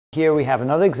Here we have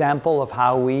another example of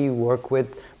how we work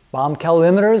with bomb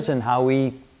calorimeters and how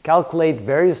we calculate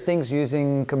various things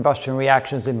using combustion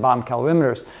reactions in bomb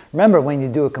calorimeters. Remember, when you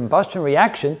do a combustion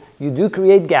reaction, you do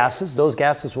create gases. Those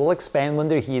gases will expand when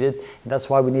they're heated, and that's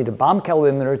why we need a bomb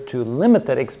calorimeter to limit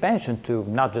that expansion, to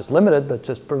not just limit it, but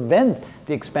just prevent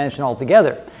the expansion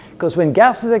altogether. Because when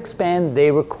gases expand,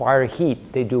 they require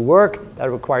heat. They do work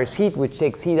that requires heat, which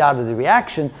takes heat out of the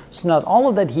reaction, so not all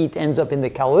of that heat ends up in the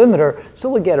calorimeter, so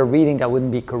we'll get a reading that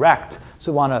wouldn't be correct.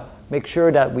 So we want to make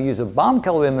sure that we use a bomb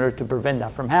calorimeter to prevent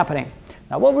that from happening.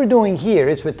 Now what we're doing here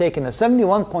is we're taking a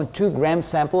 71.2 gram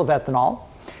sample of ethanol,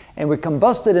 and we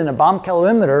combust it in a bomb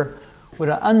calorimeter with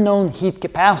an unknown heat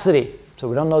capacity. So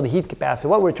we don't know the heat capacity.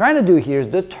 What we're trying to do here is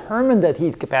determine that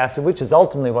heat capacity, which is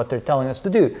ultimately what they're telling us to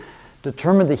do.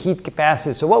 Determine the heat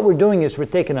capacity. So what we're doing is we're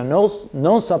taking a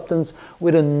known substance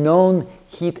with a known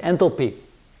heat enthalpy.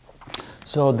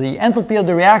 So the enthalpy of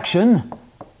the reaction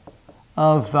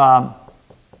of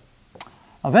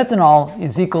ethanol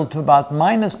is equal to about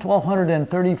minus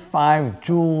 1235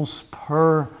 joules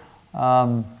per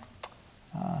kilojoules,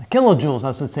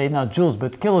 I should say, not joules,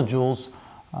 but kilojoules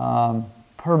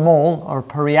per mole or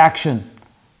per reaction.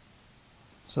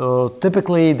 So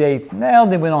typically we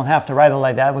don't have to write it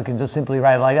like that. We can just simply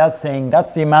write it like that, saying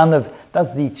that's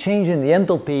the change in the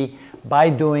enthalpy by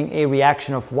doing a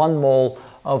reaction of 1 mole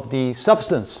of the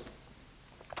substance.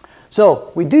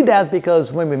 So we do that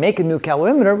because when we make a new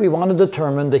calorimeter, we want to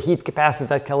determine the heat capacity of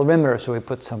that calorimeter. So we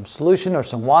put some solution or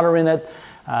some water in it,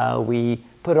 we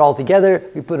put it all together,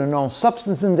 we put a known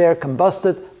substance in there, combust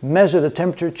it, measure the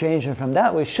temperature change, and from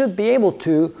that we should be able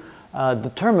to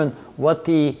determine what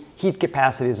the heat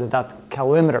capacity is of that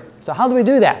calorimeter. So how do we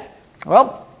do that?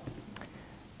 Well,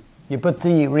 you put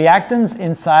the reactants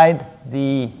inside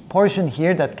the portion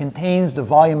here that contains the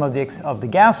volume of the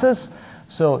gases.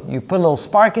 So you put a little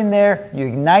spark in there, you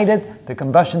ignite it, the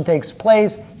combustion takes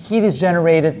place, heat is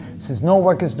generated. Since no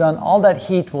work is done, all that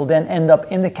heat will then end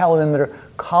up in the calorimeter,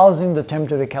 causing the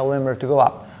temperature of the calorimeter to go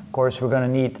up. Of course, we're going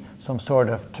to need some sort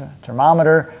of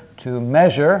thermometer to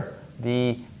measure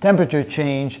the temperature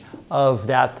change of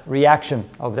that reaction,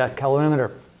 of that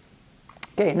calorimeter.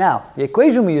 Okay, now, the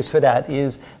equation we use for that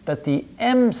is that the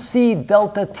MC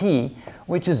delta T,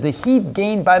 which is the heat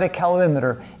gained by the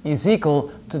calorimeter, is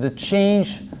equal to the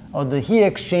change of the heat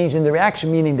exchange in the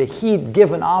reaction, meaning the heat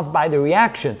given off by the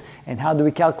reaction. And how do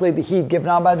we calculate the heat given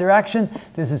off by the reaction?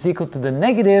 This is equal to the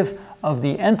negative of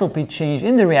the enthalpy change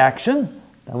in the reaction,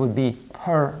 that would be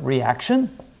per reaction,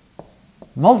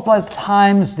 multiplied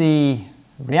times the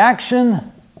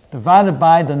reaction divided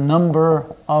by the number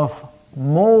of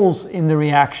moles in the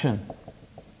reaction.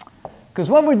 Because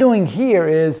what we're doing here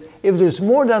is, if there's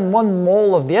more than 1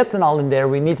 mole of the ethanol in there,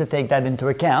 we need to take that into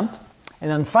account. And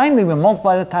then finally, we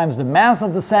multiply that times the mass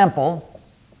of the sample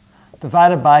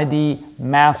divided by the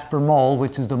mass per mole,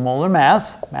 which is the molar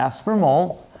mass per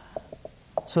mole.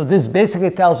 So this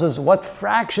basically tells us what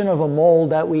fraction of a mole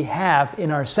that we have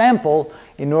in our sample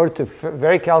in order to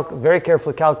very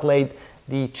carefully calculate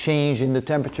the change in the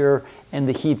temperature and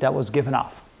the heat that was given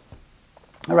off.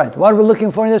 All right, what are we looking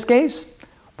for in this case?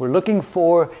 We're looking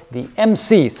for the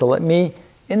MC, so let me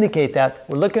indicate that.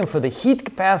 We're looking for the heat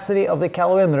capacity of the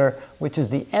calorimeter, which is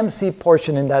the MC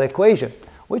portion in that equation,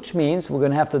 which means we're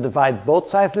going to have to divide both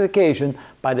sides of the equation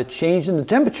by the change in the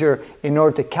temperature in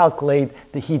order to calculate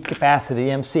the heat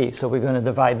capacity, MC. So we're going to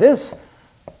divide this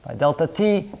by delta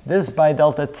T, this by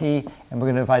delta T, and we're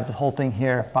going to divide the whole thing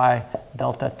here by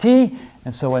delta T.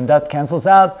 And so when that cancels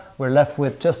out, we're left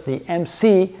with just the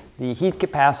MC, the heat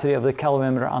capacity of the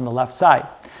calorimeter on the left side.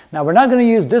 Now we're not going to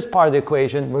use this part of the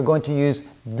equation, we're going to use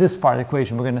this part of the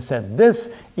equation. We're going to set this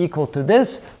equal to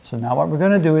this. So now what we're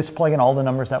going to do is plug in all the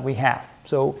numbers that we have.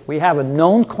 So we have a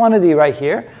known quantity right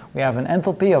here. We have an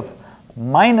enthalpy of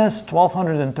minus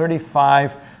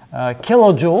 1235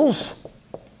 kilojoules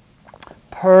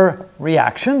per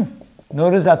reaction.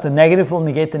 Notice that the negative will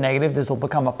negate the negative. This will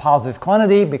become a positive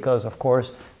quantity because, of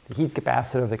course, the heat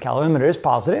capacity of the calorimeter is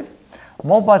positive.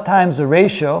 Multiply times the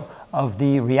ratio of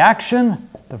the reaction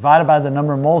divided by the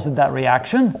number of moles in that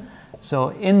reaction. So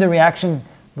in the reaction,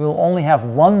 we'll only have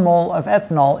 1 mole of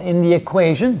ethanol in the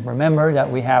equation. Remember that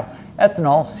we have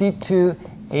ethanol,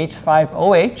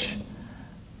 C2H5OH,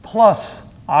 plus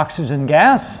oxygen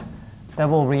gas that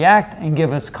will react and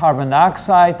give us carbon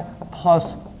dioxide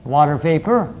plus water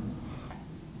vapor.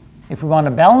 If we want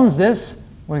to balance this,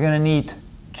 we're going to need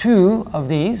 2 of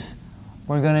these.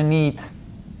 We're going to need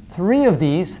 3 of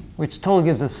these, which total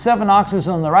gives us 7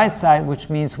 oxygens on the right side, which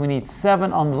means we need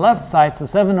 7 on the left side. So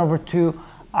 7 over 2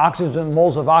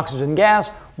 moles of oxygen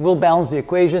gas will balance the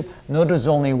equation. Notice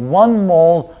only 1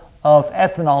 mole of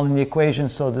ethanol in the equation,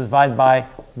 so divide by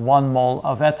 1 mole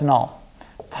of ethanol,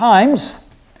 times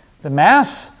the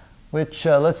mass, which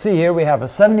let's see here, we have a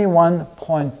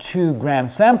 71.2 gram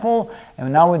sample,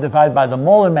 and now we divide by the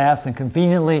molar mass, and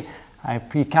conveniently I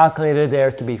pre-calculated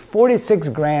there to be 46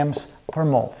 grams per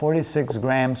mole, 46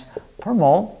 grams per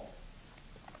mole.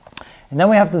 And then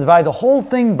we have to divide the whole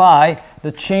thing by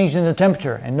the change in the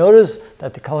temperature. And notice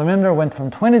that the calorimeter went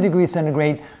from 20 degrees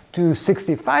centigrade to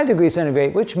 65 degrees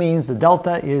centigrade, which means the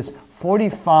delta is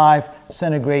 45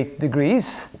 centigrade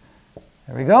degrees.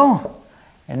 There we go.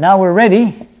 And now we're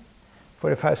ready,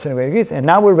 45 centigrade degrees, and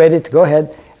now we're ready to go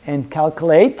ahead and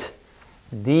calculate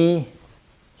the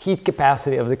heat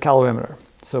capacity of the calorimeter.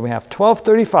 So we have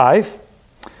 1235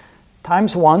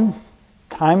 times 1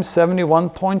 times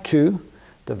 71.2,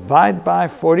 divide by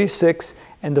 46,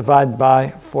 and divide by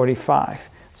 45.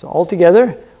 So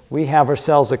altogether, we have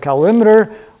ourselves a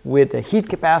calorimeter with a heat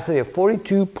capacity of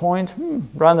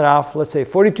round it off, let's say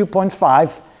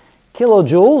 42.5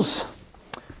 kilojoules.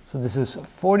 So this is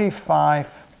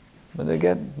 45, what did I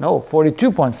get? No,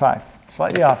 42.5,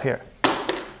 slightly off here.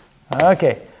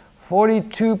 Okay,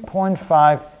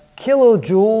 42.5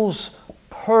 kilojoules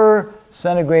per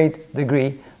centigrade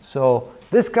degree. So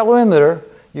this calorimeter,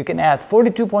 you can add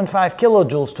 42.5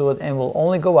 kilojoules to it and will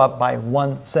only go up by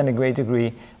 1 centigrade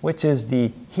degree, which is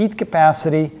the heat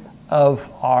capacity of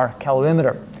our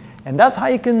calorimeter. And that's how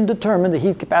you can determine the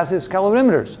heat capacity of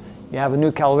calorimeters. You have a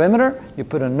new calorimeter, you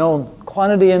put a known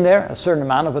quantity in there, a certain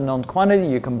amount of a known quantity,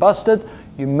 you combust it,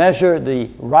 you measure the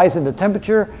rise in the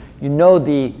temperature, you know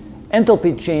the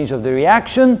enthalpy change of the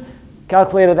reaction,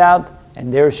 calculate it out,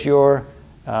 and there's your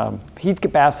heat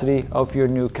capacity of your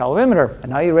new calorimeter.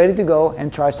 And now you're ready to go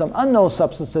and try some unknown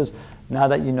substances now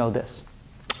that you know this.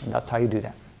 And that's how you do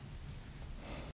that.